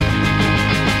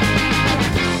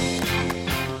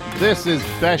This is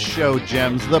Best Show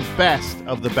Gems, the best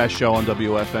of the best show on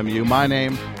WFMU. My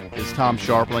name is Tom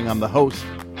Sharpling. I'm the host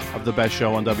of the Best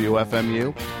Show on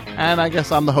WFMU, and I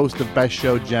guess I'm the host of Best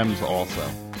Show Gems also.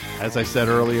 As I said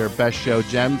earlier, Best Show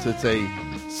Gems, it's a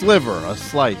sliver, a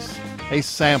slice, a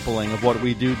sampling of what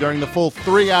we do during the full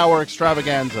 3-hour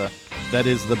extravaganza that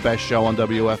is the Best Show on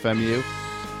WFMU.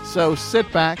 So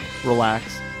sit back,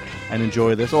 relax, and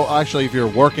enjoy this. Or actually, if you're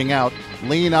working out,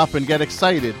 lean up and get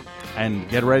excited and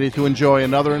get ready to enjoy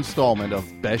another installment of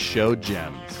Best Show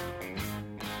Gems.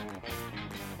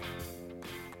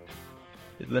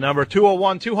 The number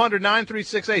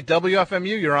 201-200-9368,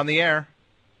 WFMU, you're on the air.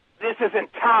 This isn't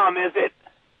Tom, is it?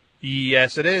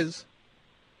 Yes, it is.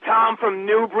 Tom from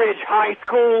Newbridge High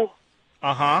School?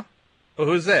 Uh-huh. Well,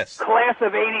 who's this? Class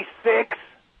of 86?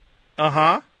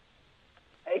 Uh-huh.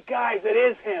 Hey, guys, it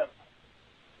is him.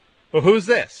 Well, who's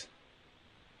this?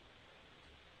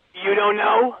 You don't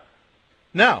know?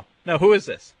 No, who is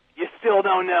this? You still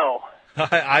don't know.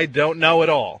 I don't know at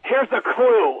all. Here's the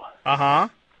clue. Uh-huh.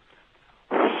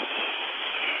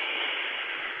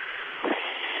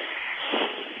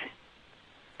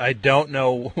 I don't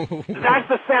know. That's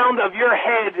the sound of your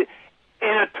head in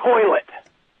a toilet.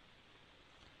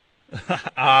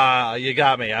 You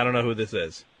got me. I don't know who this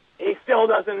is. He still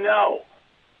doesn't know.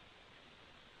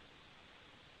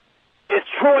 It's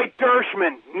Troy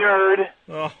Dershman, nerd.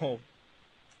 Oh,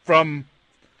 from...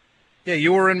 Yeah,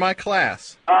 you were in my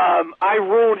class. I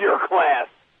ruled your class.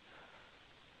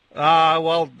 How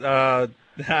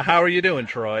are you doing,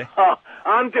 Troy?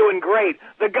 I'm doing great.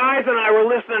 The guys and I were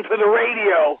listening to the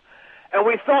radio, and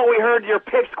we thought we heard your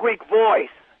pipsqueak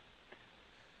voice.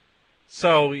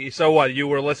 So what? You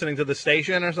were listening to the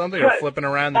station or something, or flipping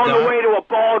around the dial? On the way to a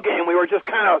ball game, we were just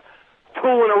kind of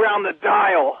tooling around the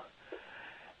dial.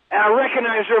 And I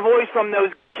recognized your voice from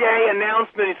those gay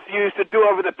announcements you used to do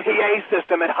over the PA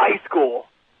system at high school.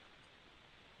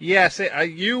 Yes,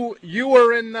 you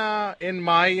were in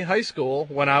my high school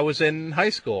when I was in high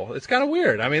school. It's kind of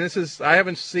weird. I mean, I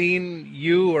haven't seen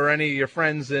you or any of your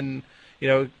friends in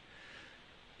like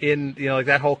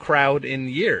that whole crowd in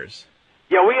years.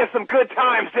 Yeah, we had some good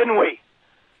times, didn't we?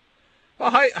 Well,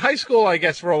 high school, I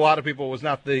guess, for a lot of people was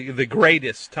not the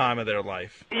greatest time of their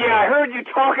life. Yeah, I heard you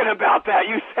talking about that.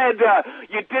 You said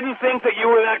you didn't think that you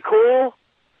were that cool?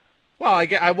 Well,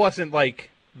 I wasn't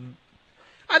like...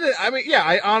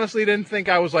 I honestly didn't think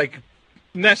I was, like,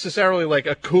 necessarily, like,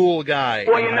 a cool guy.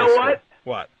 Well, you know what?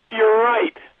 What? You're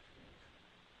right.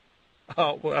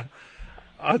 Oh, well,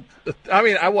 I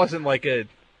wasn't like a,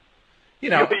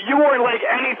 You weren't like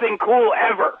anything cool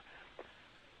ever.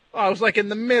 I was like in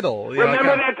the middle.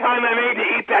 Remember that time I made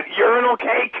you eat that urinal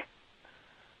cake?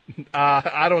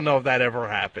 I don't know if that ever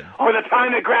happened. Or the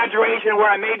time at graduation where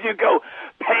I made you go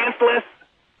pantsless?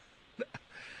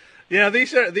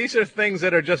 These are things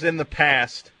that are just in the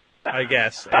past, I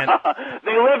guess. And,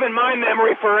 they live in my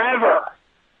memory forever.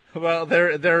 Well,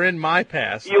 they're in my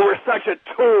past. You were such a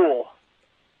tool.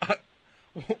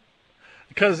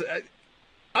 Because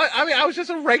I was just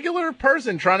a regular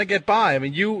person trying to get by. I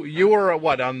mean, you were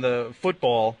on the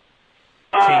football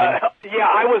team? Yeah,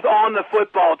 I was on the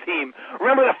football team.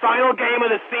 Remember the final game of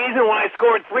the season when I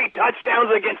scored 3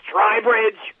 touchdowns against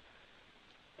Tribridge?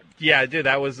 Yeah, I did.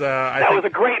 That was that was a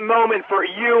great moment for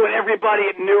you and everybody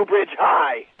at Newbridge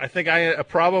High. I think I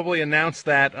probably announced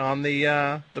that on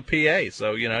the PA.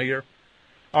 So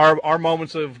our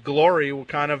moments of glory will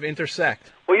kind of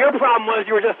intersect. Well, your problem was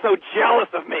you were just so jealous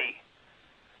of me.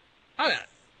 I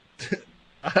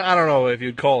don't know if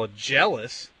you'd call it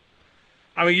jealous.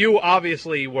 I mean, you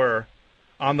obviously were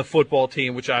on the football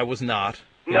team, which I was not.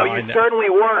 No, you certainly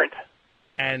weren't.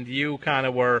 And you kind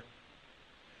of were...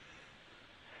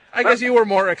 I guess you were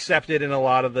more accepted in a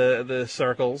lot of the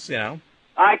circles, I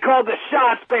called the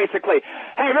shots, basically.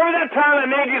 Hey, remember that time I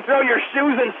made you throw your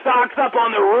shoes and socks up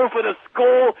on the roof of the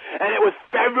school, and it was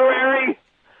February?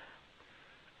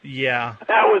 Yeah.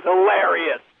 That was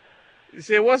hilarious.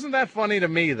 See, it wasn't that funny to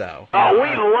me, though. Oh,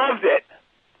 we loved it.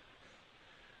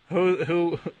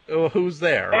 Who's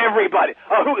there? Everybody.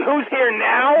 Oh, who's here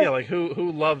now? Yeah, like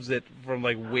who loves it from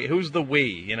like we? Who's the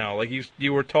we? Like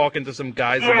you were talking to some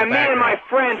guys in the background. Yeah, me and my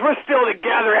friends, we're still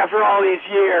together after all these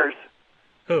years.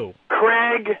 Who?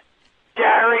 Craig,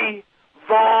 Gary,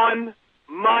 Vaughn,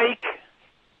 Mike.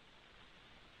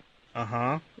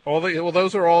 Uh-huh. Well,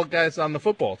 those are all guys on the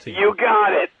football team. You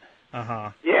got it.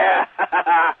 Uh-huh. Yeah.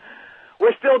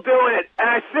 We're still doing it. And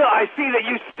I see that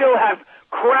you still have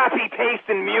crappy taste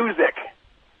in music.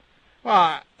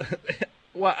 Well,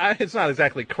 it's not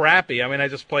exactly crappy. I mean, I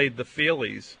just played the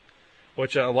Feelies,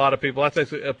 which a lot of people, that's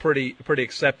actually a pretty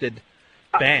accepted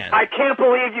band. I can't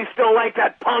believe you still like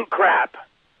that punk crap.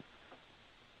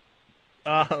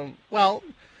 Well,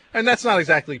 and that's not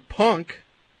exactly punk,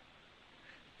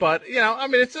 but I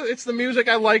mean, it's the music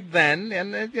I liked then,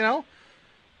 and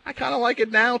I kind of like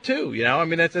it now too. I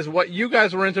mean, it's what you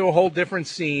guys were into, a whole different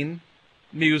scene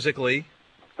musically.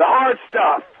 The hard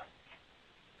stuff.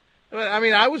 I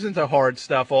mean, I was into hard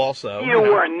stuff also. You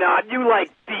were not. You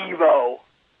liked Devo.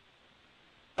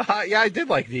 Yeah, I did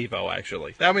like Devo,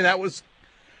 actually. I mean,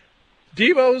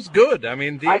 Devo's good. I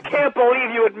mean, I can't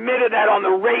believe you admitted that on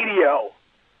the radio.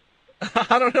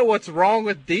 I don't know what's wrong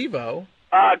with Devo.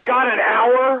 Got an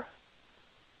hour?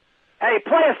 Hey,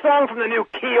 play a song from the new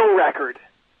Keel record.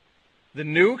 The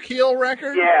new Keel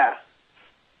record? Yeah.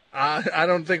 I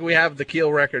don't think we have the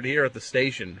Keel record here at the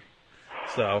station.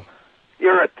 So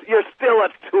you're still a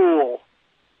tool.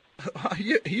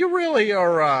 You really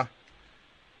are a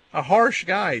harsh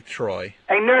guy, Troy.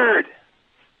 Hey, nerd.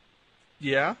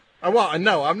 Yeah? Well,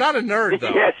 no, I'm not a nerd,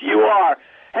 though. Yes, you are.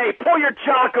 Hey, pull your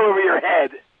jock over your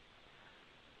head.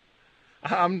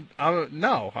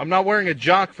 No, I'm not wearing a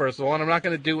jock, first of all, and I'm not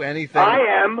going to do anything. I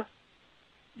am.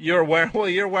 You're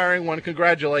wearing one.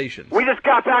 Congratulations. We just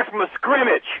got back from a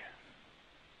scrimmage.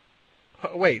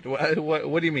 Wait,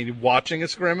 what do you mean? Watching a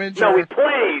scrimmage? No, we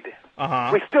played.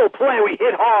 Uh-huh. We still play. We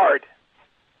hit hard.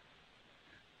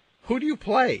 Who do you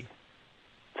play?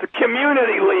 It's a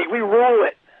community league. We rule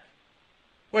it.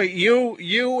 Wait,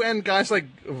 you and guys like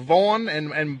Vaughn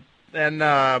and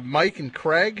Mike and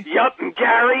Craig? Yup, and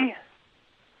Gary.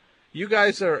 You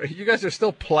guys are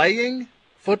still playing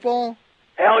football?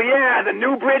 Hell yeah, the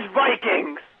Newbridge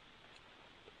Vikings.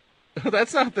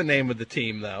 That's not the name of the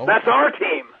team, though. That's our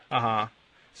team. Uh-huh.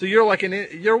 So you're like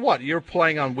you're what? You're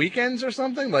playing on weekends or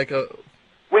something?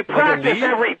 We practice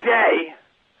every day,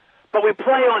 but we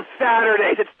play on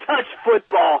Saturdays. It's touch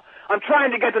football. I'm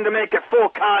trying to get them to make it full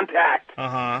contact.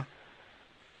 Uh-huh.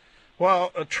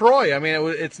 Well, Troy, I mean,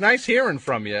 it's nice hearing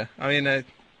from you. I mean,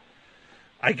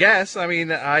 I guess. I mean,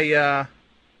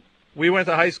 we went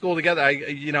to high school together.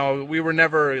 We were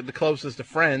never the closest of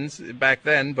friends back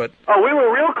then, but... Oh, we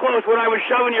were real close when I was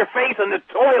shoving your face in the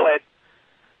toilet.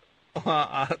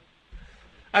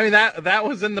 I mean, that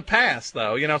was in the past,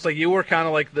 though. It's like you were kind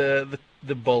of like the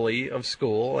bully of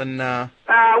school, and... I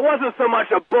wasn't so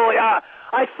much a bully.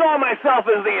 I saw myself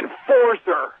as the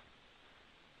enforcer.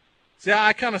 See,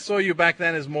 I kind of saw you back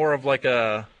then as more of like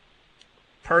a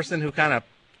person who kind of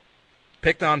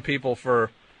picked on people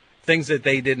for things that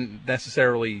they didn't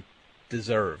necessarily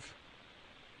deserve.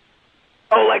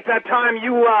 Oh, like that time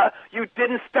you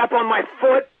didn't step on my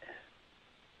foot?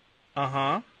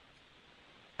 Uh-huh.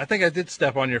 I think I did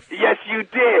step on your foot. Yes, you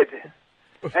did.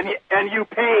 And you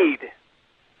paid.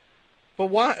 But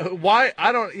why,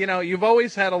 I don't, you've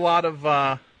always had a lot of,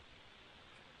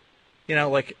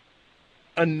 like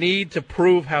a need to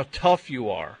prove how tough you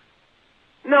are.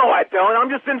 No, I don't. I'm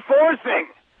just enforcing.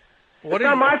 It's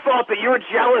not my fault that you're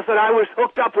jealous that I was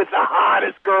hooked up with the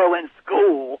hottest girl in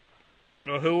school.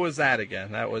 Well, who was that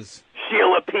again? That was...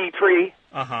 Sheila Petrie.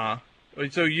 Uh-huh.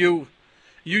 So you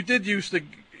did used to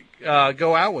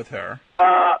go out with her.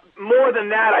 More than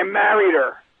that, I married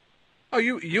her. Oh,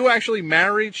 you actually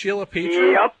married Sheila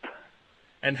Petrie? Yep.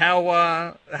 And how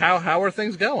are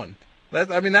things going?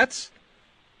 That's...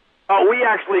 Oh, we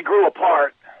actually grew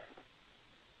apart.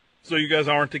 So you guys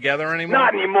aren't together anymore?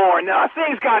 Not anymore. No,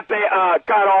 things got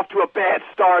off to a bad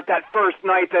start that first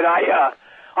night that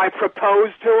I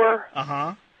proposed to her.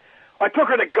 Uh-huh. I took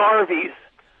her to Garvey's.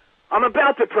 I'm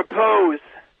about to propose.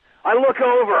 I look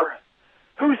over.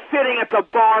 Who's sitting at the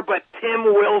bar but Tim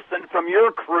Wilson from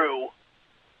your crew?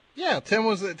 Yeah,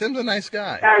 Tim's a nice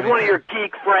guy. He's one of your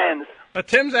geek friends.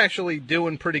 Tim's actually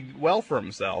doing pretty well for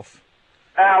himself.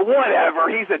 Whatever.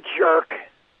 He's a jerk.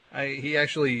 He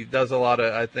actually does a lot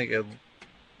of, I think,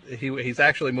 he's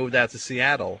actually moved out to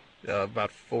Seattle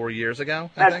about 4 years ago,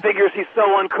 I think. Figures he's so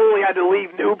uncool he had to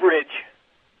leave Newbridge.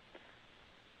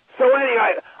 So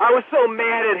anyway, I was so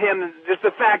mad at him, just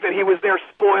the fact that he was there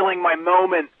spoiling my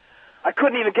moment. I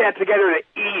couldn't even get together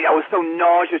to eat. I was so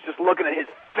nauseous just looking at his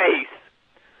face.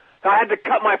 So I had to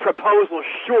cut my proposal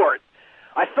short.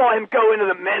 I saw him go into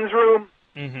the men's room.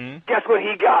 Mm-hmm. Guess what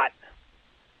he got?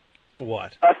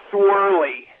 What? A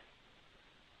swirly.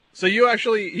 So you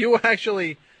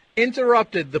actually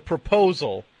interrupted the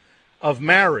proposal of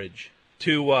marriage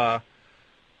to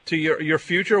your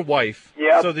future wife,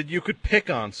 yep, so that you could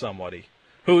pick on somebody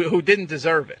who didn't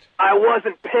deserve it. I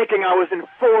wasn't picking. I was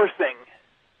enforcing.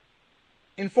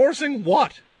 Enforcing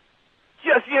what?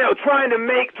 Just trying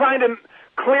to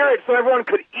clear it so everyone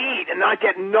could eat and not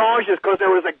get nauseous because there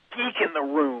was a geek in the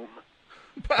room.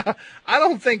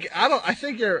 I think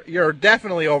you're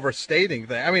definitely overstating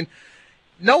things. I mean,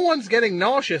 no one's getting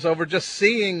nauseous over just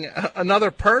seeing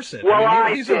another person.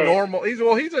 Well, he's did. a normal.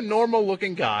 He's a normal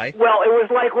looking guy. Well, it was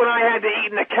like when I had to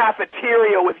eat in the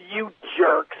cafeteria with you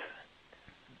jerks.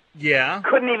 Yeah.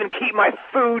 Couldn't even keep my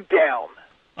food down.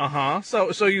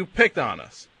 So you picked on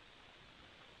us.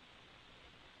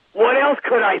 What else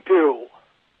could I do?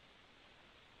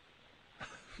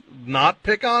 Not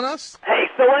pick on us? Hey,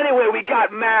 so anyway, we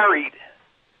got married.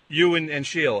 You and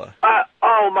Sheila.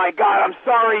 Oh my God! I'm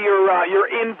sorry your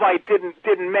invite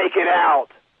didn't make it out.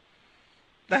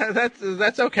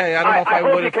 That's okay. I don't know if I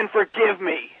hope would. You can forgive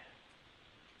me.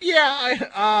 Yeah,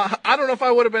 I don't know if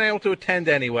I would have been able to attend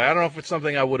anyway. I don't know if it's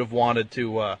something I would have wanted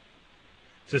to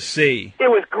see. It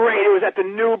was great. It was at the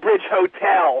Newbridge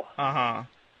Hotel.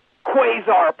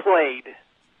 Quasar played.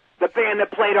 The band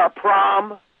that played our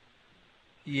prom.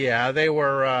 Yeah, they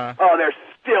were. Oh, they're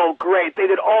still great. They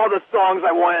did all the songs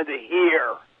I wanted to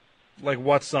hear. Like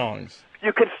what songs?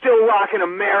 You Could Still Rock in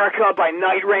America by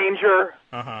Night Ranger.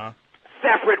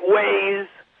 Separate Ways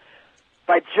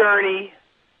by Journey.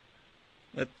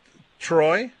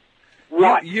 Troy?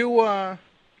 What?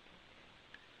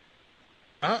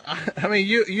 I mean,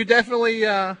 you definitely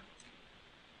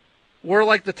were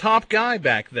like the top guy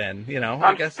back then, you know.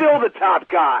 I'm still the top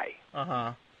guy.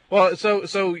 Well,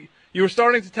 so you were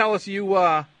starting to tell us you,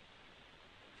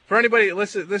 for anybody,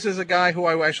 listen, this is a guy who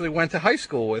I actually went to high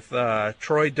school with,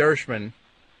 Troy Dershman,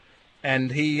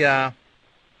 and he, I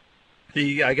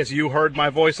guess you heard my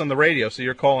voice on the radio, so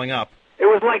you're calling up. It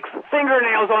was like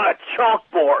fingernails on a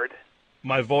chalkboard.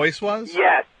 My voice was?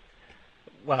 Yes.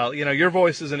 Well, you know, your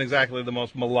voice isn't exactly the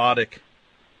most melodic.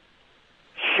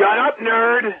 Shut up,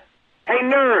 nerd. Hey,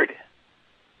 nerd.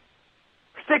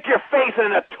 Stick your face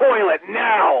in the toilet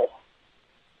now.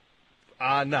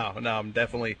 No, I'm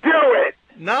definitely... Do it.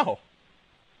 No.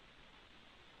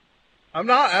 I'm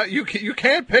not... you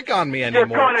can't pick on me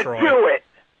anymore, Troy. You're going to do it.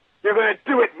 You're going to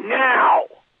do it now.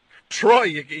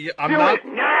 Troy, I'm not... Do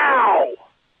it now.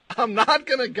 I'm not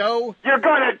going to go... You're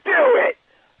going to do it.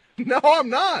 No, I'm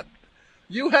not.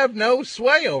 You have no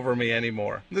sway over me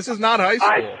anymore. This is not high school.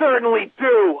 I certainly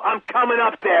do. I'm coming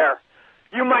up there.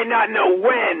 You might not know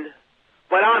when,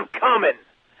 but I'm coming.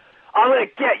 I'm going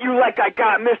to get you like I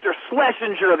got Mr.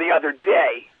 Schlesinger the other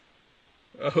day.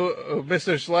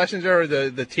 Mr. Schlesinger,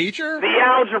 the teacher? The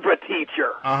algebra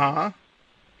teacher.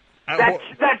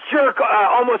 That jerk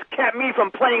almost kept me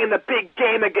from playing in the big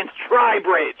game against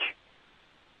Tribridge.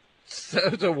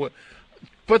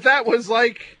 But that was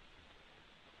like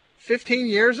 15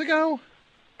 years ago?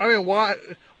 I mean, why?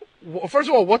 First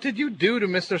of all, what did you do to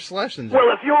Mr. Schlesinger?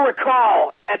 Well, if you'll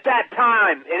recall, at that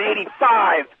time, in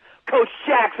 '85, Coach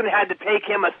Jackson had to take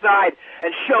him aside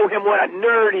and show him what a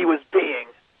nerd he was being.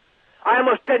 I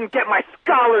almost didn't get my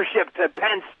scholarship to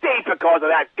Penn State because of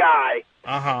that guy.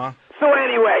 So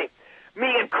anyway,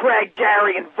 me and Craig,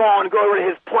 Gary, and Vaughn go over to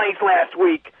his place last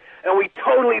week, and we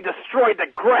totally destroyed the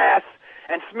grass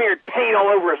and smeared paint all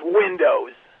over his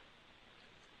windows.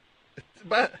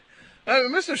 But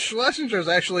Mr. Schlesinger's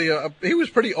actually he was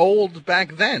pretty old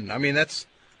back then. I mean, that's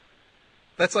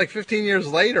like 15 years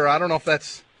later. I don't know if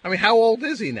that's. I mean, how old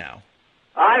is he now?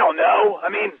 I don't know. I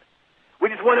mean, we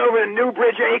just went over to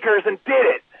Newbridge Acres and did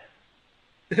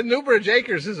it. Newbridge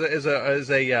Acres is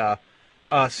a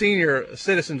senior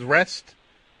citizens rest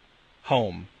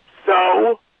home.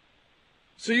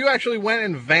 So you actually went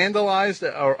and vandalized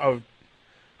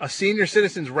a senior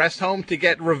citizens rest home to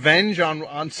get revenge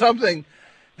on something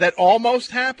that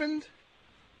almost happened?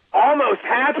 Almost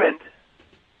happened?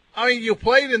 I mean, you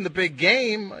played in the big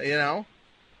game, you know.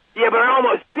 Yeah, but I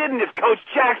almost didn't if Coach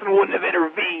Jackson wouldn't have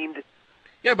intervened.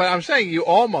 Yeah, but I'm saying you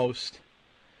almost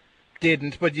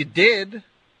didn't, but you did.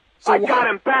 So I got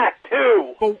him back,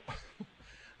 too.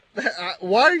 But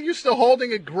why are you still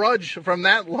holding a grudge from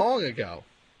that long ago?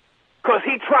 Because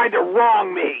he tried to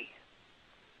wrong me.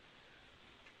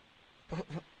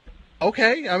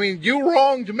 Okay, I mean, you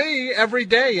wronged me every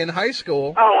day in high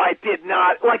school. Oh, I did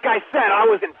not. Like I said, I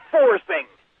was enforcing.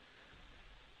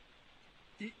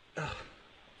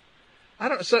 I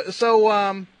don't. So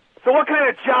what kind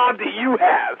of job do you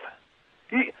have?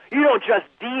 You don't just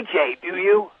DJ, do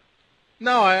you?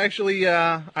 No, I actually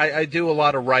I do a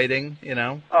lot of writing. You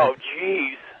know. Oh,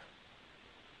 jeez.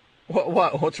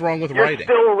 What's wrong with You're writing?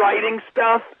 Still writing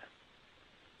stuff?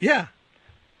 Yeah.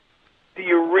 Do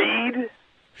you read?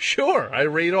 Sure, I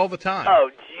read all the time. Oh,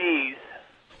 jeez.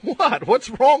 What? What's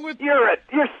wrong with... You're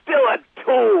still a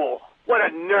tool. What a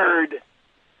nerd.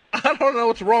 I don't know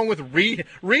what's wrong with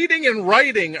reading and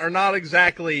writing are not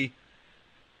exactly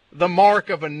the mark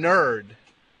of a nerd.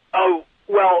 Oh,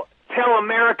 well, tell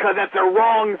America that they're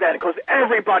wrong then, because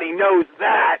everybody knows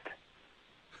that.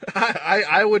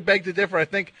 I would beg to differ. I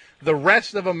think the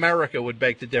rest of America would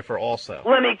beg to differ also.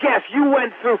 Let me guess, you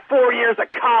went through 4 years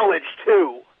of college,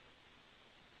 too.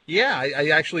 Yeah, I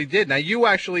actually did. Now, you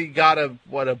actually got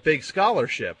a big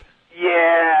scholarship.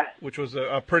 Yeah. Which was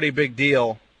a pretty big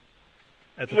deal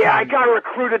at the time. Yeah, I got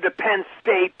recruited to Penn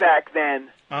State back then.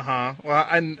 Uh-huh. Well,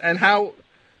 and how,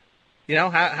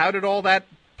 how did all that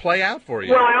play out for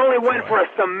you? Well, I only went for a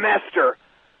semester.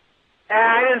 And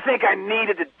I didn't think I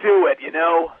needed to do it,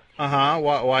 Uh-huh.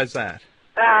 Why's that?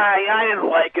 I didn't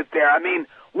like it there. I mean,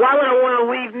 why would I want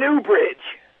to leave Newbridge?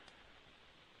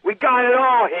 We got it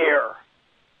all here.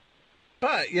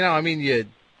 But,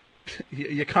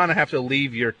 you kind of have to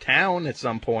leave your town at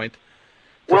some point.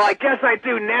 Well, I guess I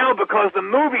do now because the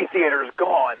movie theater's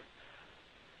gone.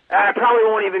 I probably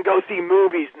won't even go see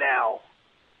movies now.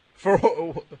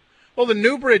 Well, the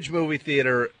Newbridge movie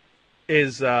theater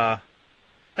is, that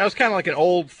was kind of like an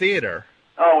old theater.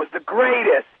 Oh, it's the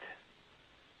greatest.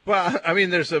 Well, I mean,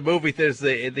 there's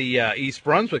the East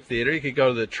Brunswick Theater. You could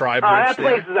go to the Tri-Bridge that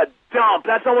place is a dump.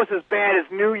 That's almost as bad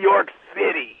as New York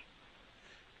City.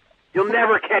 You'll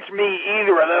never catch me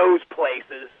either of those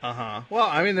places. Uh-huh. Well,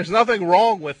 I mean, there's nothing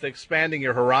wrong with expanding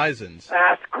your horizons.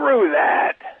 Screw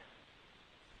that.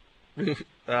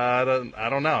 I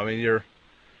don't know. I mean,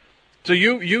 so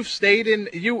you've stayed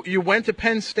you went to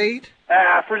Penn State?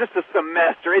 For just a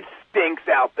semester. It stinks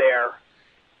out there.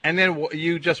 And then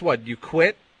you just you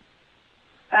quit?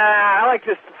 I like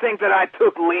to think that I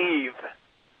took leave.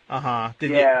 Uh-huh.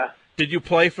 Did you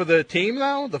play for the team,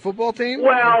 though? The football team?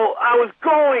 Well, I was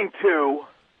going to.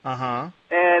 Uh-huh.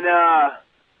 And,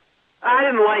 I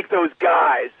didn't like those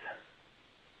guys.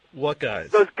 What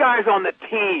guys? Those guys on the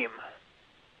team.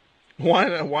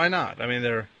 Why not? I mean,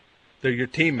 they're your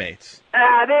teammates.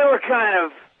 They were kind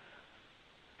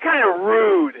of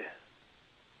rude.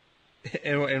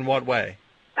 In what way?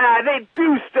 They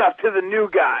do stuff to the new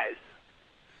guys.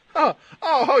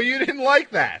 Oh, you didn't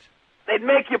like that. They'd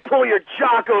make you pull your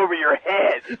jock over your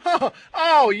head.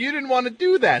 Oh, you didn't want to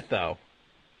do that, though.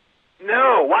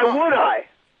 No, why would I?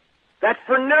 That's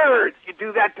for nerds. You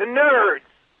do that to nerds.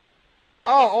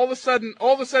 Oh, all of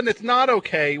a sudden it's not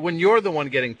okay when you're the one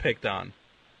getting picked on.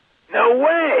 No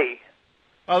way.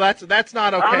 Oh, that's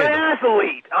not okay. I'm an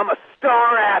athlete. I'm a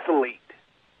star athlete.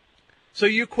 So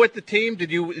you quit the team?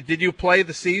 Did you play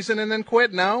the season and then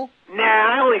quit? No? Nah,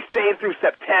 I only stayed through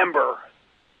September.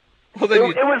 Well, then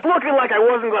it was looking like I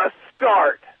wasn't going to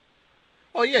start.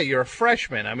 Oh, yeah, you're a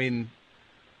freshman. I mean...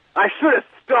 I should have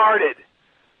started.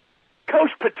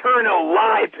 Coach Paterno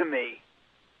lied to me.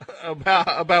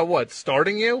 About what?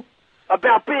 Starting you?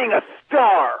 About being a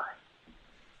star.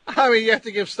 I mean, you have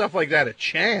to give stuff like that a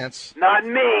chance. Not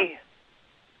me.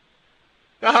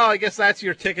 Oh, I guess that's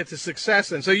your ticket to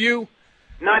success. And so you...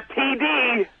 Not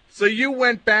TD. So you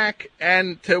went back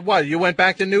and to what? You went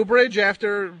back to Newbridge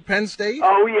after Penn State?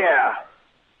 Oh, yeah.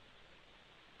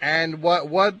 And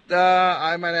what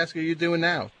I might ask, are you doing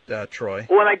now, Troy?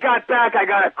 When I got back, I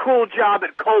got a cool job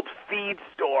at Colt's Feed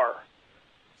Store.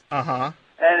 Uh-huh.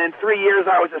 And in 3 years,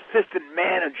 I was assistant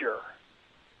manager.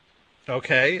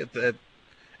 Okay.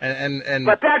 And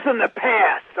But that's in the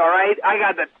past, all right? I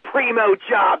got the primo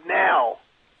job now.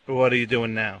 What are you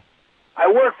doing now? I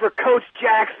work for Coach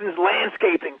Jackson's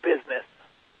landscaping business.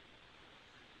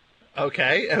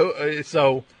 Okay.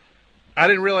 So I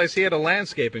didn't realize he had a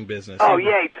landscaping business. Oh,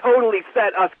 yeah, he totally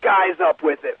set us guys up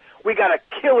with it. We got a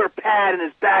killer pad in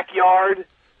his backyard.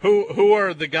 Who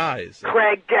are the guys?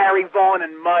 Craig, Gary, Vaughn,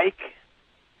 and Mike.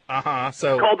 Uh-huh.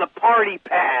 So it's called the Party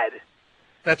Pad.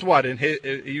 That's what?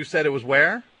 You said it was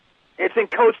where? It's in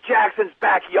Coach Jackson's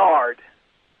backyard.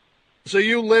 So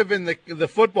you live in the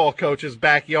football coach's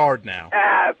backyard now?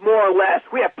 More or less.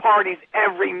 We have parties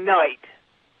every night.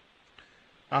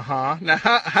 Uh-huh. Now,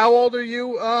 how old are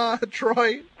you,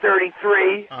 Troy?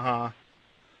 33. Uh-huh.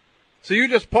 So you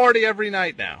just party every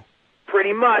night now?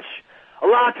 Pretty much. A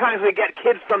lot of times we get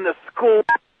kids from the school.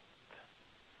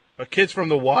 Kids from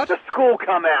the what? The school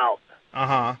come out.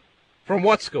 Uh-huh. From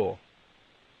what school?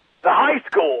 The high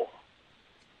school.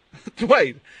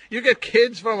 Wait, you get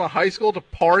kids from a high school to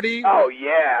party? Oh,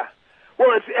 yeah.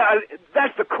 Well,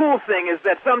 that's the cool thing is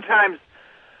that sometimes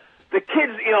the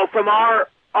kids, from our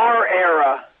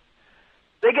era,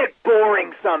 they get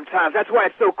boring sometimes. That's why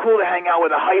it's so cool to hang out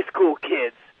with the high school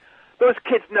kids. Those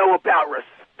kids know about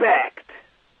respect.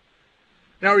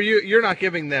 Now, you're not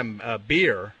giving them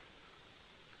beer?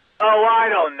 Oh, I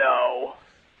don't know.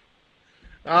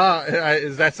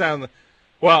 Does that sound...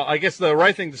 Well, I guess the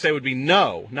right thing to say would be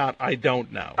no, not I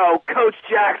don't know. Oh, Coach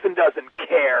Jackson doesn't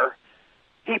care.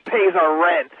 He pays our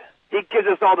rent. He gives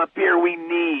us all the beer we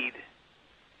need.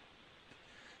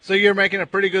 So you're making a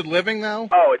pretty good living, though?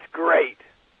 Oh, it's great.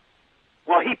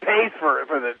 Well, he pays for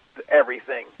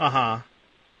everything. Uh-huh.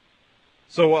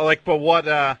 So,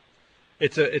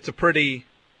 it's a pretty...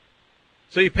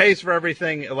 So he pays for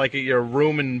everything, like your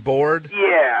room and board?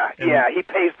 Yeah, he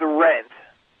pays the rent.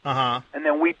 Uh-huh. And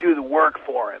then we do the work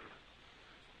for him.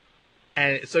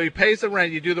 And so he pays the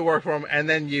rent, you do the work for him, and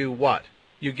then you what?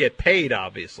 You get paid,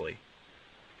 obviously.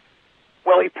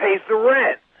 Well, he pays the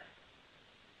rent.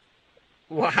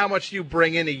 Well, how much do you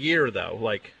bring in a year, though,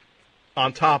 like,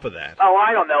 on top of that? Oh,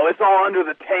 I don't know. It's all under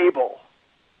the table.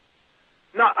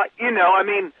 Not, I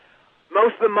mean,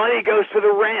 most of the money goes to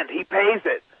the rent. He pays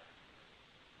it.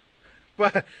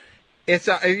 But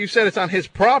you said it's on his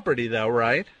property, though,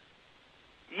 right?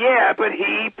 Yeah, but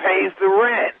he pays the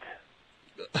rent.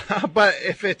 But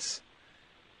if it's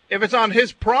on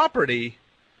his property,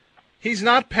 he's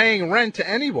not paying rent to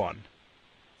anyone.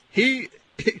 He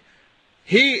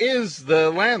is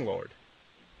the landlord.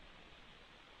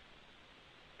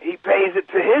 He pays it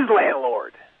to his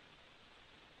landlord.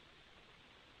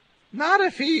 Not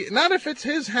if it's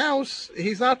his house.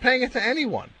 He's not paying it to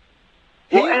anyone.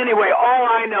 Well, anyway, all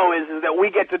I know is that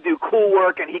we get to do cool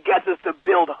work, and he gets us to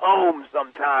build homes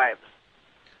sometimes.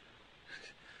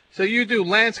 So you do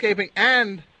landscaping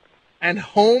and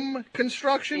home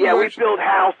construction? Yeah, we build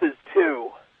houses,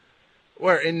 too.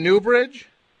 Where, in Newbridge?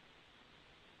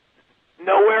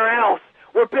 Nowhere else.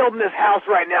 We're building this house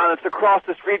right now that's across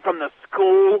the street from the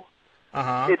school.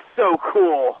 Uh-huh. It's so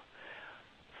cool.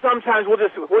 Sometimes we'll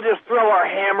just throw our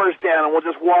hammers down and we'll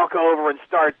just walk over and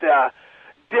start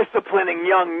disciplining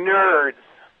young nerds.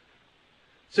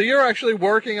 So you're actually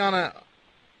working on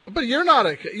but you're not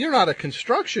a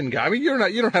construction guy. I mean, you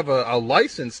don't have a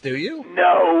license, do you?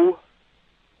 No.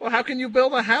 Well, how can you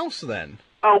build a house then?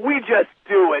 Oh, we just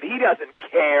do it. He doesn't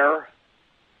care.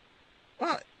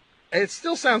 Well, it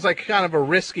still sounds like kind of a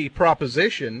risky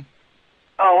proposition.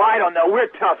 Oh, I don't know. We're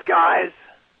tough guys.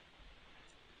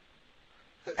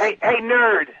 Hey,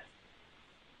 nerd.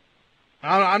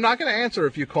 I'm not going to answer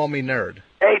if you call me nerd.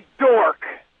 Hey, dork.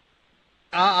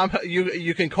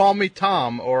 You can call me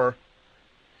Tom or...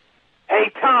 Hey,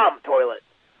 Tom, toilet.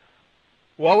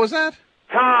 What was that?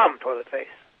 Tom, toilet face.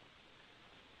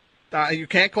 You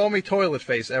can't call me toilet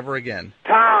face ever again.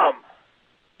 Tom.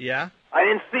 Yeah? I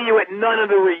didn't see you at none of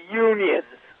the reunions.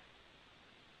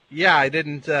 Yeah, I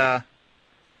didn't, I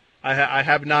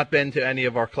have not been to any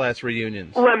of our class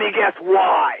reunions. Let me guess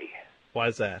why.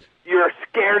 Why's that? You're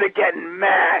scared of getting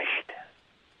mashed.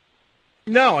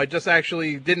 No, I just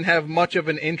actually didn't have much of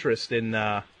an interest in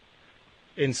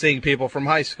seeing people from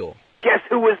high school. Guess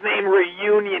who was named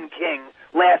Reunion King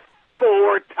last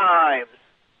 4 times?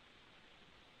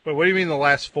 But what do you mean the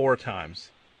last 4 times?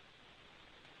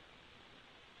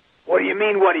 What do you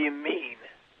mean, what do you mean?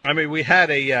 I mean, we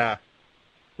had a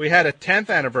 10th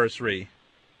anniversary.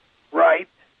 Right.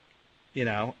 You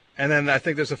know, and then I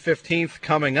think there's a 15th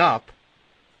coming up.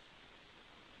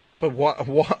 But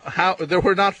how, there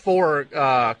were not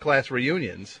 4 class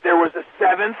reunions. There was a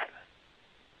 7th,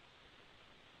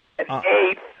 an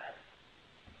 8th,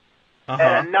 and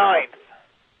a 9th.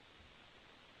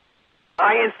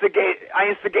 I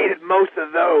instigated most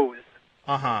of those.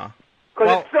 Uh-huh.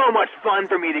 Because it's so much fun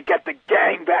for me to get the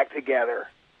gang back together.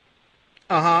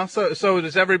 Uh-huh. So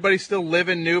does everybody still live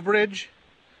in Newbridge?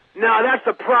 No, that's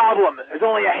the problem. There's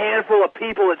only a handful of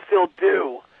people that still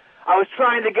do. I was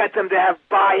trying to get them to have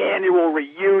biannual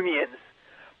reunions,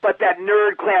 but that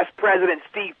nerd class president,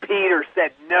 Steve Peters,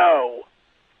 said no.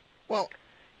 Well,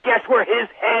 guess where his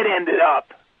head ended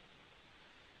up?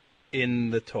 In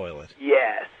the toilet.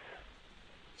 Yes.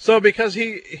 So because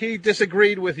he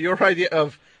disagreed with your idea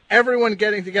of everyone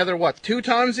getting together, 2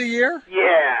 times a year?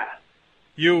 Yeah.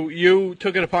 You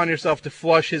took it upon yourself to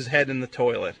flush his head in the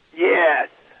toilet. Yes.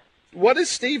 What is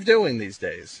Steve doing these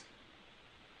days?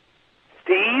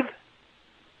 Steve?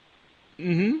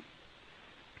 Mm-hmm.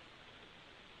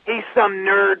 He's some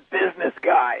nerd business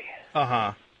guy.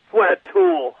 Uh-huh. What a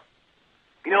tool.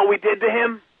 You know what we did to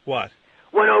him? What?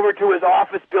 Went over to his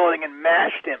office building and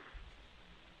mashed him.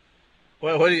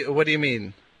 What do you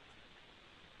mean?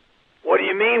 What do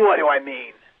you mean, what do I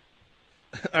mean?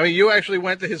 I mean, you actually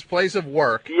went to his place of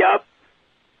work. Yup.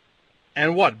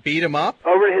 And what, beat him up?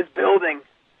 Over to his building.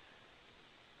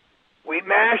 We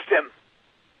mashed him.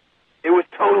 It was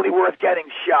totally worth getting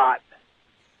shot.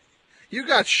 You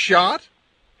got shot?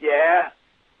 Yeah.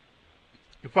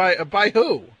 By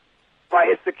who?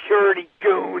 By a security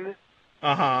goon.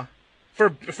 Uh-huh.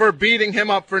 For beating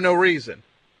him up for no reason.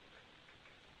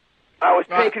 I was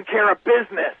taking care of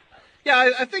business.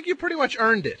 Yeah, I think you pretty much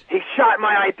earned it. He shot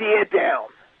my idea down.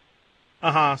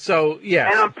 So,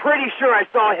 yes. And I'm pretty sure I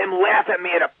saw him laugh at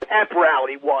me at a pep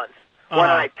rally once when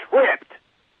I tripped.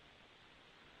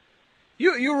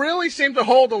 You really seem to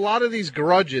hold a lot of these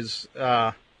grudges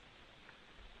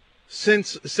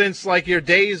since like your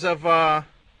days of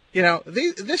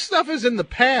this stuff is in the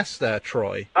past,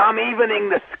 Troy. I'm evening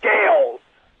the scales.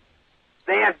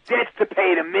 They have debts to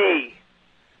pay to me.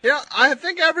 Yeah, I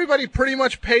think everybody pretty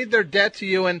much paid their debt to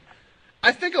you, and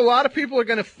I think a lot of people are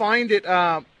going to find it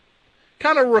kind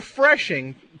of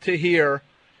refreshing to hear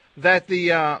that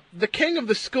the king of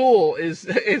the school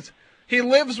is he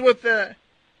lives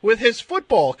with his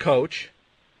football coach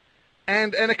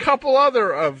and a couple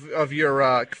other of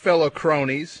your fellow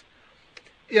cronies.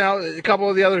 You know, a couple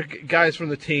of the other guys from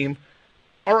the team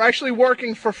are actually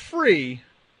working for free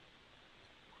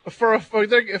for a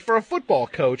football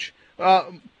coach,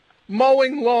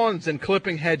 mowing lawns and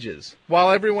clipping hedges, while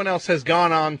everyone else has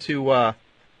gone on to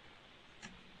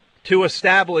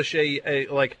establish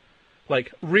a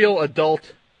real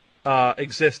adult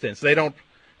existence.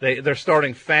 They're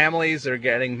starting families, they're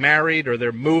getting married, or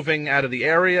they're moving out of the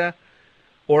area,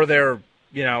 or they're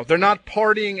not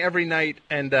partying every night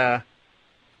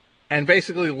and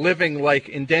basically living like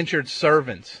indentured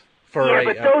servants.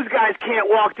 But those guys can't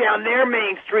walk down their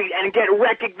main street and get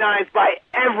recognized by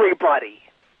everybody.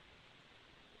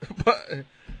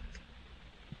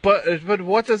 But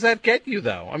what does that get you,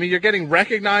 though? I mean, you're getting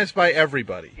recognized by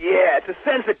everybody. Yeah, it's a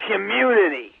sense of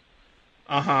community.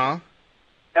 Uh-huh.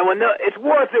 And it's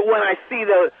worth it when I see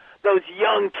those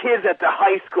young kids at the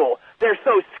high school. They're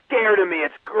so scared of me.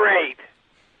 It's great.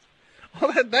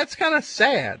 Well, that's kind of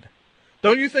sad.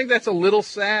 Don't you think that's a little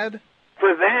sad?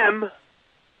 For them.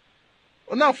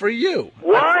 Well, no, for you.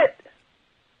 What?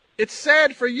 It's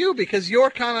sad for you because you're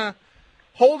kind of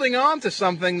holding on to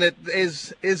something that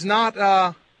is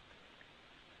not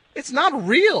it's not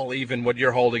real, even what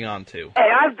you're holding on to. Hey,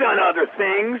 I've done other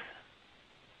things.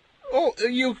 Oh,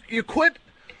 you quit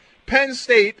Penn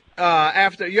State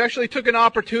after you actually took an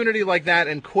opportunity like that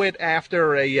and quit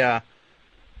after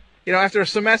after a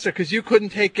semester because you couldn't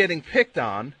take getting picked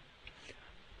on,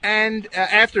 and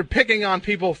after picking on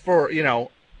people for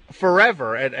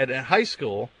forever at high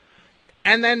school.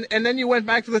 And then you went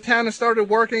back to the town and started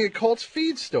working at Colt's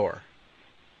Feed Store.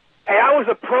 Hey, I was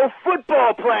a pro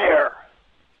football player.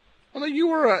 Well, you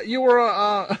were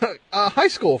a high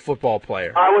school football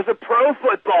player. I was a pro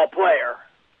football player.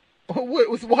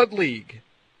 With what league?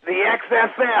 The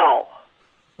XFL.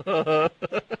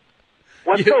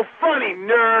 What's so funny,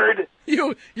 nerd?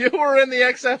 You were in the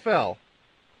XFL.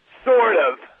 Sort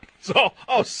of.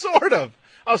 Sort of.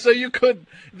 Oh, so you could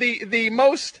the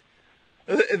most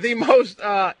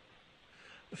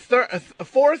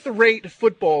fourth-rate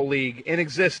football league in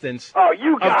existence. Oh,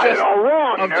 you got it all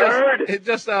wrong, nerd.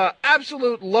 Just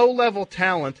absolute low-level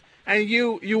talent, and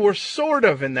you were sort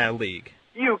of in that league.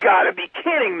 You got to be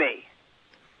kidding me.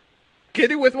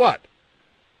 Kidding with what?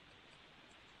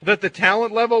 That the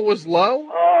talent level was low?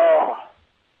 Oh,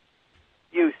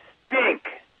 you stink.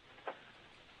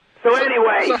 So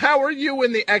anyway. So how are you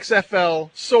in the XFL,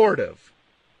 sort of?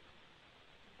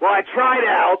 Well, I tried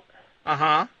out.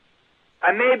 Uh-huh.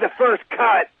 I made the first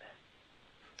cut.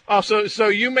 Oh, so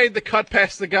you made the cut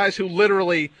past the guys who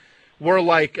literally were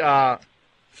like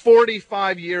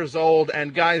 45 years old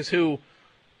and guys who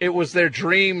it was their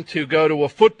dream to go to a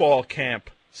football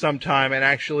camp sometime and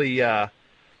actually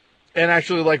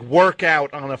like work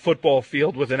out on a football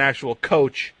field with an actual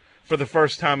coach for the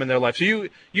first time in their life. So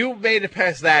you made it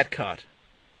past that cut.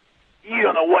 You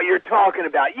don't know what you're talking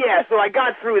about. Yeah, so I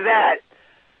got through that.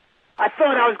 I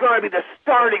thought I was going to be the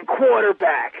starting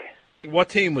quarterback. What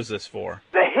team was this for?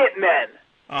 The Hitmen.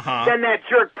 Uh-huh. Then that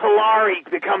jerk Polari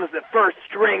becomes the first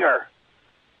stringer.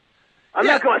 I'm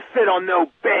not going to sit on no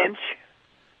bench.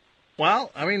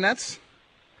 Well, I mean, that's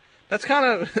kind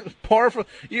of par for...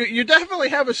 You definitely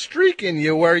have a streak in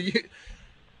you where you're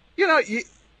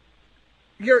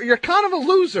kind of a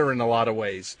loser in a lot of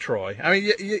ways, Troy. I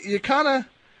mean, you kind of...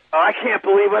 Oh, I can't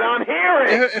believe what I'm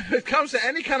hearing. If it comes to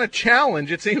any kind of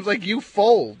challenge, it seems like you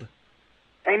fold.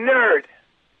 Hey, nerd.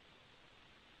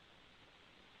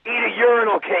 Eat a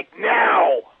urinal cake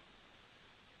now.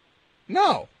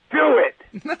 No. Do it.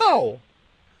 No.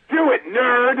 Do it,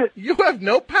 nerd. You have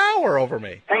no power over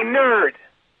me. Hey, nerd.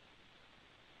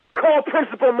 Call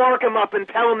Principal Markham up and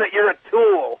tell him that you're a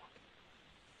tool.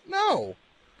 No.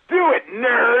 Do it,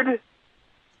 nerd.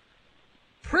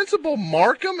 Principal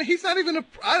Markham? He's not even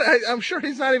I'm sure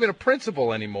he's not even a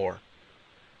principal anymore.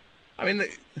 I mean,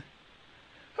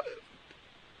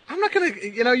 I'm not going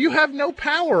to, you have no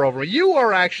power over me. You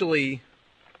are actually,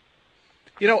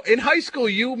 in high school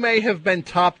you may have been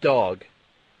top dog.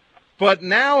 But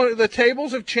now the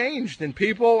tables have changed, and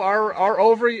people are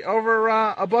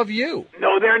above you.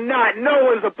 No, they're not. No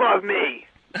one's above me.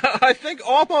 I think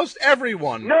almost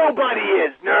everyone. Nobody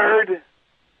is, nerd.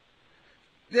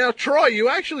 Now, Troy, you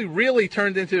actually really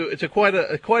turned into quite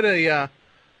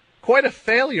a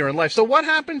failure in life. So, what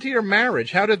happened to your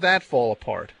marriage? How did that fall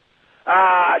apart?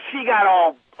 She got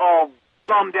all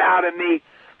bummed out at me.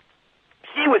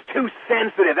 She was too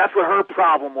sensitive. That's what her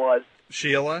problem was.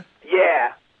 Sheila?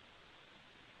 Yeah.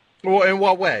 Well, in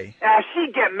what way?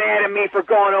 She'd get mad at me for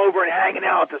going over and hanging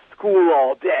out at the school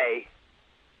all day.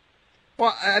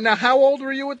 Well, now, how old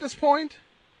were you at this point?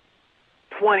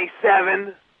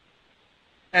 27.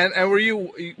 And what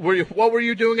were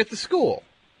you doing at the school?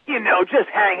 You know, just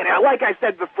hanging out. Like I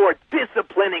said before,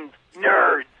 disciplining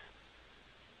nerds.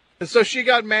 So she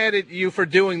got mad at you for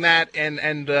doing that,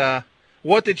 and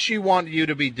what did she want you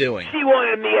to be doing? She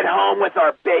wanted me at home with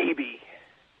our baby.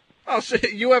 Oh, so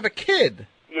you have a kid?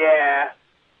 Yeah.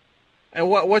 And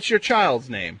what's your child's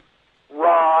name?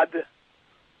 Rod.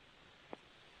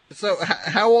 So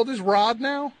how old is Rod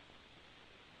now?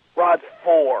 Rod's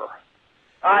 4.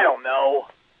 I don't know.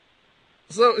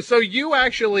 So you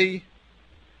actually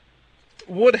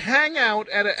would hang out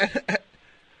at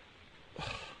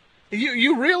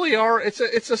you really are. It's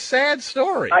a sad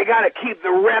story. I got to keep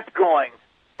the rep going.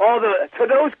 To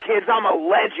those kids, I'm a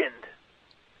legend.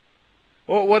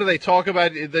 Well, what do they talk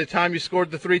about? The time you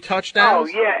scored the 3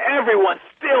 touchdowns? Oh yeah, everyone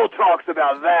still talks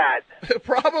about that.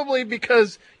 Probably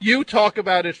because you talk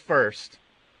about it first.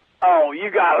 Oh, you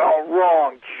got it all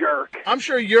wrong, jerk. I'm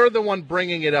sure you're the one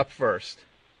bringing it up first.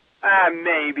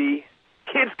 Maybe.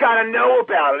 Kids got to know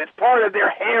about it. It's part of their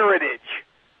heritage.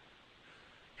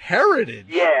 Heritage?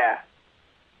 Yeah.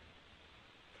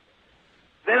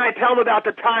 Then I tell them about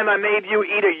the time I made you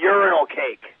eat a urinal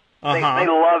cake. They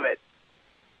love it.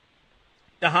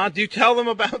 Do you tell them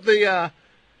about the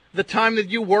time that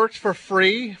you worked for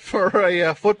free for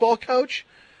a football coach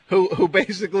who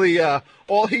basically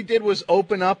all he did was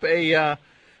open up the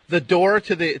door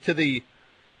to the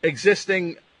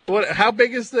existing how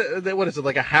big is the what is it,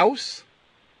 like a house?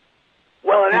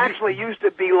 Well, it actually used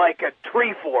to be like a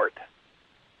tree fort.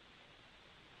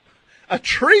 A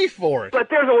tree fort? But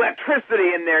there's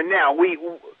electricity in there now. We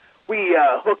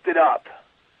hooked it up.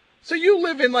 So you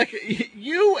live in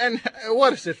you and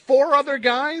what is it, 4 other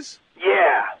guys?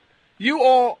 Yeah. You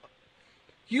all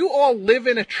live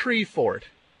in a tree fort.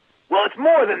 Well, it's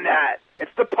more than that.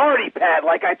 It's the party pad,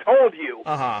 like I told you.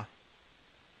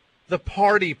 The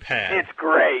party pad. It's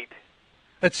great.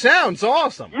 It sounds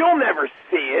awesome. You'll never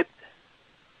see it.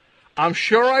 I'm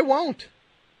sure I won't.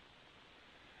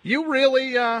 You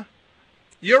really,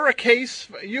 you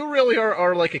really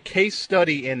are like a case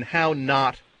study in how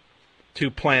not to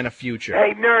plan a future.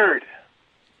 Hey, nerd.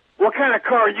 What kind of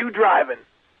car are you driving?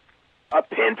 A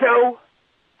Pinto?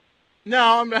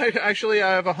 No, I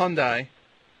have a Hyundai.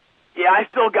 Yeah, I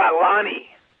still got Lonnie.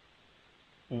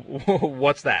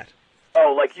 What's that?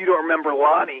 Oh, like you don't remember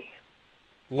Lonnie?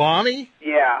 Lonnie?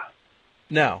 Yeah.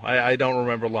 No, I don't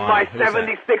remember Lonnie. My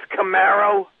 76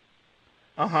 Camaro?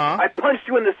 I punched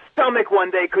you in the stomach one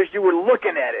day because you were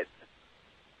looking at it.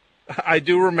 I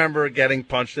do remember getting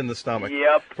punched in the stomach.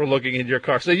 Yep. For looking at your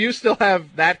car. So you still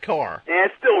have that car? Yeah,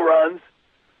 it still runs.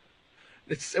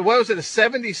 What was it, a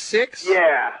 76?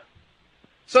 Yeah.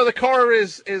 So the car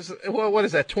is what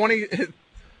is that, 20...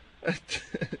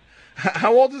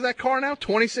 How old is that car now?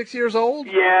 26 years old?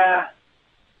 Yeah.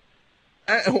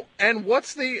 And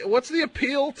what's the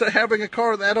appeal to having a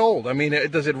car that old? I mean,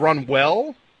 does it run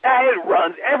well? It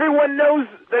runs. Everyone knows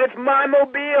that it's my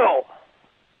mobile.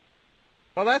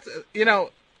 Well, that's,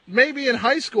 maybe in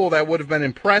high school that would have been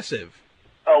impressive.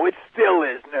 Oh, it still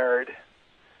is, nerd.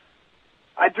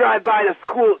 I drive by the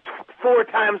school 4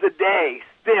 times a day,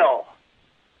 still.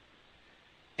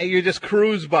 And you just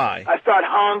cruise by? I start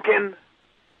honking.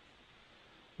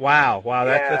 Wow,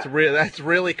 Yeah. that's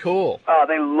really cool. Oh,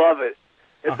 they love it.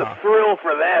 It's a thrill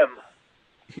for them.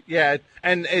 Yeah,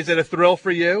 and is it a thrill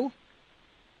for you?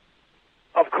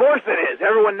 Of course it is.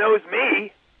 Everyone knows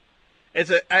me.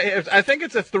 I think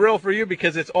it's a thrill for you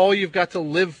because it's all you've got to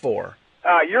live for.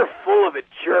 You're full of it,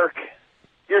 jerk.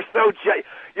 You're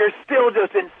you're still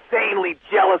just insanely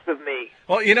jealous of me.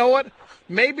 Well, you know what?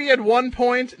 Maybe at one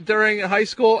point during high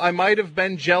school I might have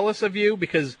been jealous of you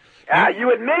because...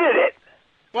 you admitted it.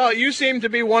 Well, you seem to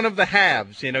be one of the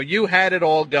haves. You had it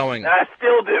all going. I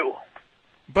still do.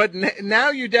 But now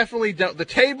you definitely don't. The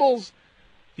tables...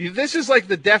 This is like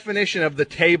the definition of the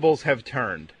tables have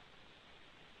turned.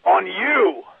 On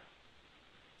you?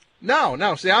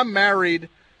 No. See, I'm married.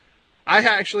 You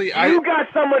got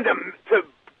someone to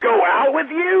go out with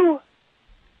you?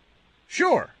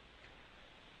 Sure.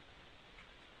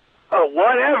 Oh,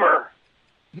 whatever.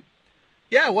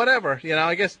 Yeah, whatever. You know,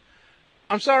 I guess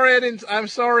I'm sorry I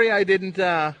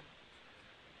didn't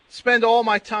spend all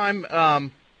my time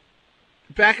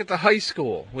back at the high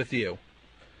school with you.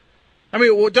 I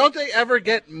mean, well, don't they ever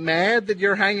get mad that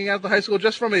you're hanging out at the high school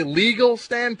just from a legal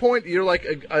standpoint? You're like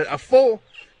a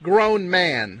full-grown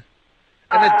man,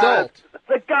 an adult.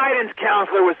 The guidance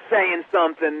counselor was saying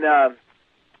something,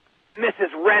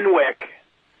 Mrs. Renwick,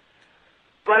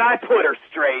 but I put her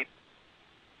straight.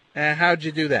 And how'd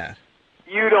you do that?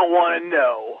 You don't want to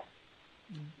know.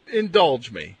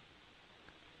 Indulge me.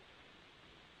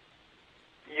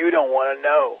 You don't want to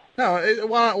know. No,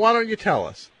 why don't you tell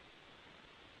us?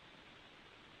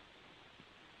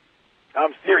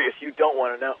 I'm serious. You don't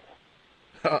want to know.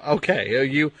 Okay,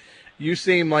 you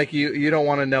seem like you don't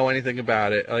want to know anything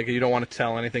about it. Like you don't want to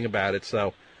tell anything about it.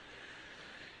 So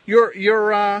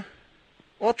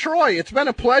well, Troy, it's been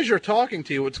a pleasure talking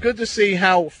to you. It's good to see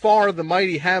how far the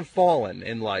mighty have fallen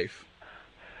in life.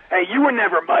 Hey, you were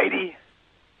never mighty,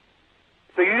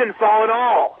 so you didn't fall at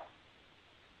all.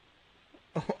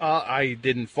 I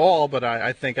didn't fall, but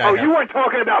I think I. Oh, you weren't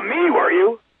talking about me, were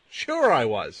you? Sure, I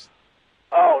was.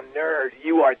 Oh, nerd,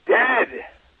 you are dead.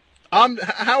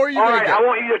 How are you? All right, I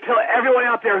want you to tell everyone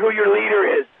out there who your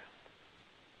leader is.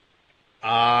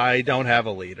 I don't have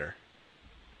a leader.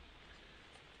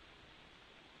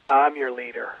 I'm your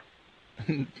leader.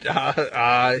 Pull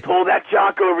that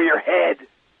jock over your head.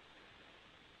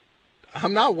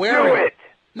 I'm not wearing Do it.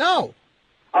 No.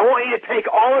 I want you to take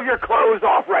all of your clothes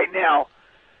off right now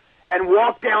and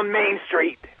walk down Main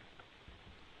Street.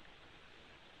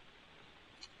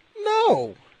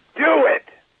 No. Do it.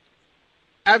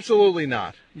 Absolutely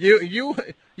not. You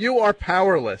are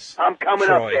powerless. I'm coming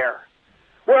Troy. up there.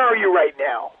 Where are you right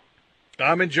now?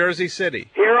 I'm in Jersey City.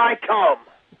 Here I come.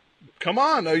 Come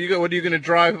on. What are you going to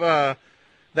drive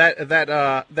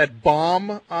that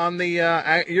bomb on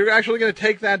the you're actually going to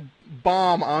take that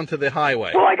bomb onto the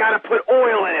highway. Well, I got to put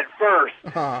oil in it first.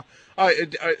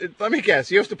 Let me guess.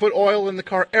 You have to put oil in the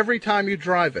car every time you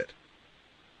drive it.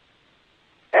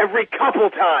 Every couple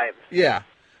times. Yeah.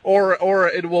 Or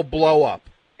it will blow up.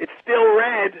 It's still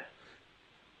red.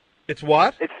 It's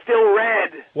what? It's still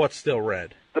red. What's still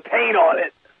red? The paint on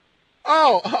it.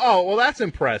 Oh, well that's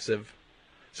impressive.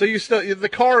 So the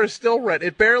car is still red.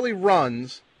 It barely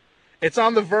runs. It's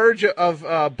on the verge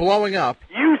of blowing up.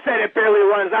 You said it barely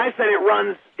runs. I said it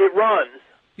runs. It runs.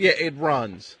 Yeah, it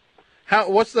runs.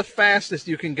 What's the fastest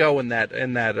you can go in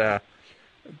that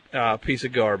piece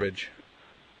of garbage?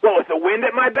 Well, with the wind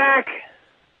at my back?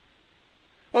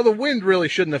 Well, the wind really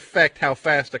shouldn't affect how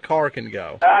fast a car can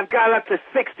go. I've got up to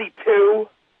 62.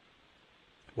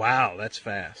 Wow, that's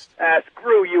fast.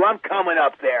 Screw you. I'm coming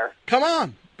up there. Come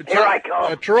on. Here I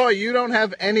come. Troy, you don't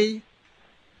have any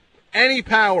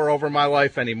power over my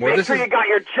life anymore. Make sure you got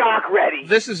your jock ready.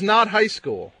 This is not high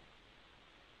school.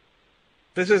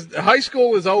 High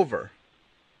school is over.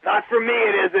 Not for me,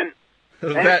 it isn't.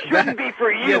 And it shouldn't be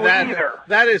for you either.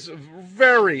 That is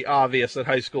very obvious that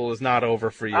high school is not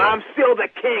over for you. I'm still the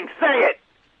king. Say it.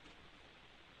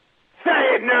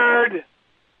 Say it, nerd.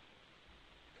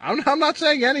 I'm not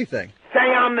saying anything. Say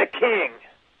I'm the king.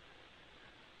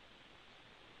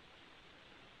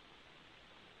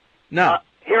 No.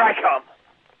 Here I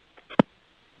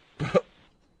come.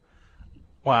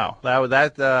 Wow, that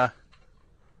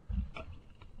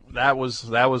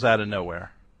was out of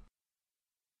nowhere.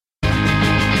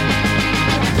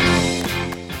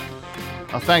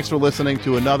 Thanks for listening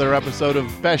to another episode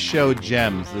of Best Show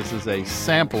Gems. This is a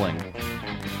sampling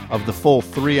of the full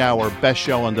 3-hour Best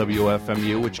Show on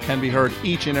WFMU, which can be heard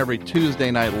each and every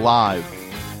Tuesday night live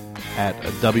at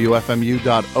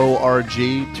WFMU.org.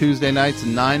 Tuesday nights,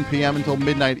 9 p.m. until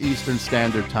midnight Eastern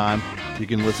Standard Time. You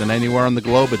can listen anywhere on the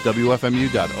globe at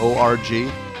WFMU.org.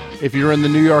 If you're in the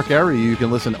New York area, you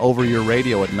can listen over your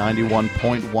radio at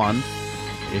 91.1.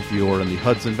 If you're in the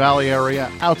Hudson Valley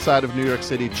area, outside of New York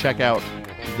City, check out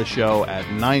the show at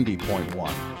 90.1.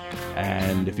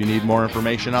 And if you need more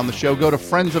information on the show, go to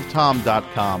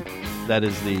friendsoftom.com. That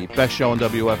is the Best Show on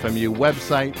WFMU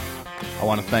website. I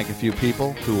want to thank a few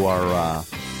people who are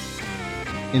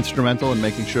instrumental in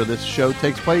making sure this show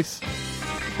takes place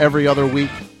every other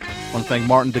week. I want to thank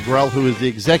Martin DeGrell, who is the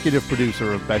executive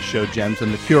producer of Best Show Gems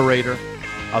and the curator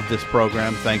of this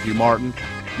program. Thank you, Martin.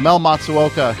 Mel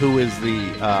Matsuoka, who is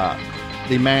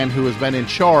the man who has been in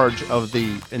charge of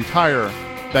the entire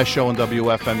Best Show on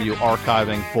WFMU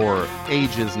archiving for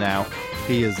ages now.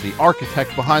 He is the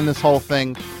architect behind this whole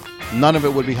thing. None of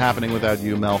it would be happening without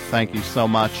you, Mel. Thank you so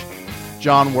much.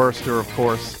 John Worster, of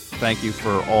course, thank you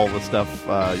for all the stuff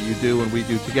you do and we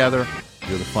do together.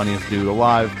 You're the funniest dude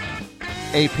alive.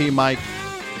 AP Mike,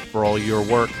 for all your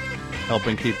work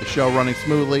helping keep the show running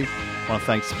smoothly. I want to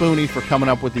thank Spoonie for coming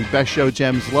up with the Best Show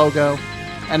Gems logo.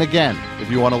 And again,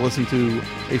 if you want to listen to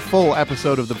a full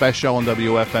episode of the Best Show on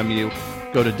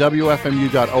WFMU, go to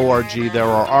WFMU.org. There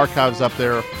are archives up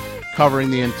there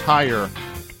covering the entire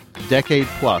decade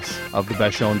plus of the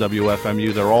Best Show on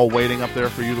WFMU. They're all waiting up there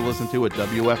for you to listen to at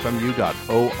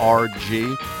WFMU.org.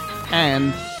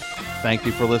 And thank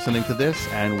you for listening to this,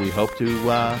 and we hope to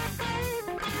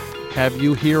have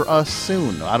you hear us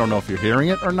soon. I don't know if you're hearing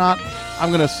it or not. I'm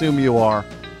going to assume you are.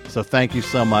 So thank you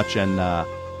so much, and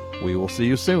we will see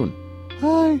you soon.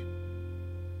 Bye.